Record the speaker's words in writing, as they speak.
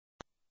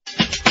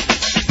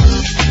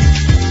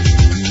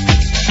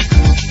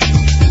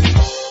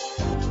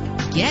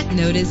get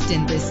noticed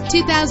in this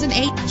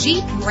 2008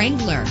 Jeep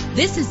Wrangler.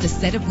 This is the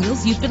set of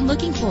wheels you've been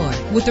looking for,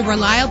 with a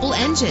reliable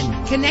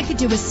engine connected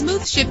to a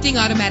smooth shifting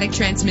automatic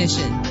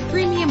transmission.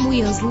 Premium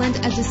wheels lend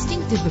a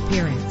distinctive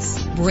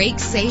appearance. Brake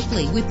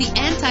safely with the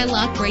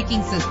anti-lock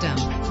braking system.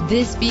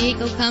 This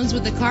vehicle comes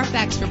with a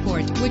Carfax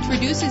report, which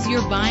reduces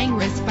your buying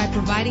risk by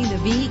providing the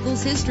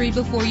vehicle's history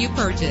before you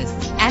purchase.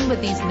 And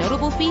with these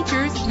notable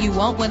features, you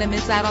won't want to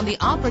miss out on the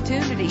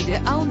opportunity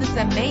to own this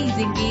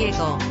amazing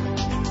vehicle.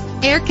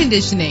 Air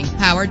conditioning,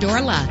 power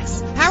door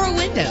locks, power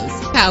windows,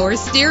 power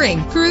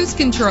steering, cruise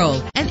control,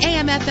 an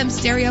AM/FM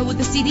stereo with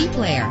a CD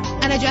player,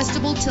 an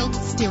adjustable tilt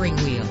steering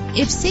wheel.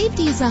 If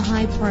safety is a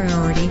high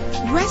priority,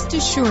 rest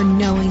assured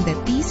knowing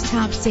that these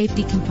top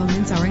safety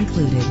components are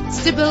included.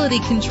 Stability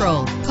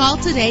control. Call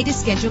today to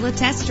schedule a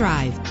test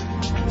drive.